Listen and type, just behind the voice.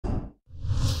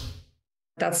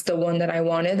that's the one that I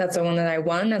wanted. That's the one that I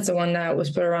won. That's the one that was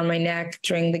put around my neck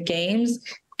during the games.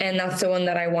 And that's the one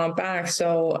that I want back.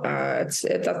 So it's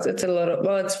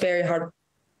very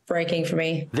heartbreaking for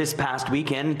me. This past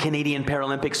weekend, Canadian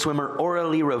Paralympic swimmer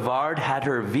Aurélie Rivard had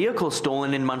her vehicle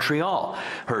stolen in Montreal.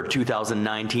 Her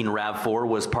 2019 RAV4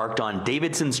 was parked on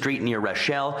Davidson Street near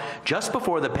Rochelle just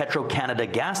before the Petro-Canada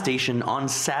gas station on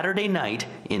Saturday night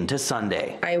into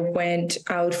Sunday. I went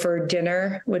out for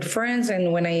dinner with friends,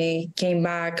 and when I came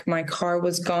back, my car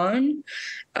was gone.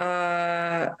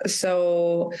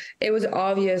 So it was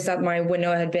obvious that my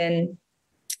window had been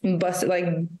busted, like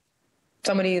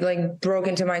somebody broke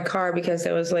into my car, because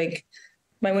it was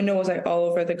my window was all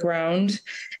over the ground,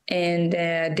 and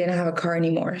didn't have a car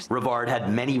anymore. Rivard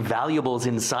had many valuables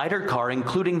inside her car,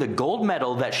 including the gold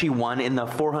medal that she won in the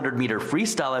 400-meter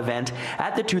freestyle event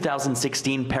at the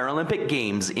 2016 Paralympic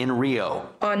Games in Rio.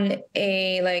 On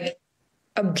a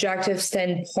objective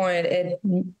standpoint, it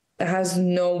has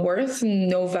no worth,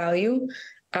 no value.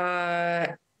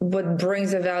 What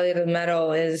brings the value to the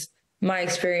medal is my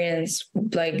experience,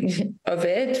 of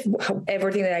it,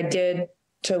 everything that I did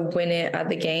to win it at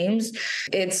the games.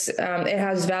 It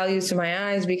has value to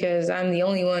my eyes because I'm the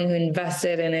only one who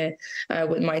invested in it,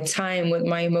 with my time, with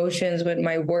my emotions, with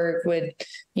my work, with,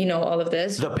 all of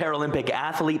this. The Paralympic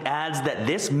athlete adds that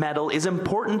this medal is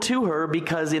important to her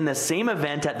because in the same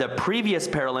event at the previous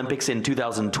Paralympics in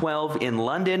 2012 in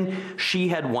London, she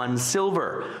had won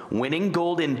silver. Winning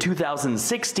gold in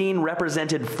 2016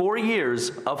 represented 4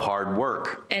 years of hard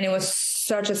work. And it was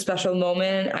such a special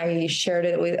moment. I shared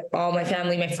it with all my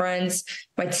family, my friends,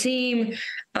 my team.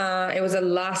 It was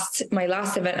my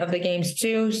last event of the games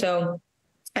too, so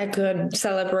I could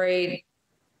celebrate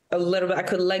a little bit. I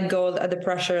could let go of the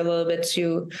pressure a little bit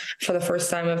too for the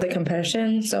first time of the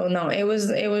competition. So no,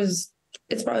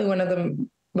 it's probably one of the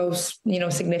most,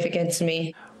 significant to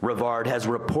me. Rivard has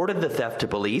reported the theft to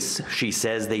police. She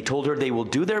says they told her they will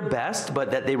do their best,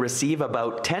 but that they receive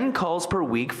about 10 calls per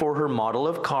week for her model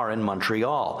of car in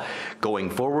Montreal. Going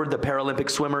forward, the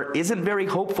Paralympic swimmer isn't very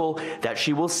hopeful that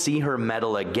she will see her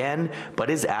medal again,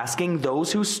 but is asking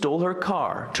those who stole her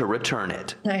car to return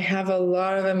it. I have a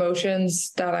lot of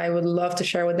emotions that I would love to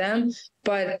share with them,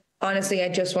 but honestly, I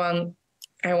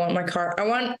want my car. I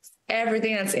want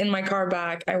everything that's in my car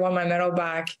back. I want my medal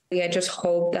back. I just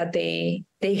hope that they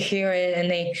hear it and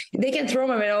they can throw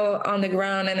my medal on the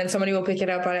ground and then somebody will pick it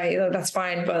up. That's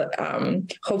fine. But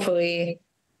hopefully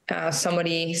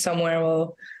somebody somewhere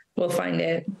will find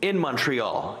it. In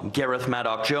Montreal, Gareth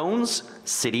Madoc-Jones,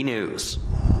 City News.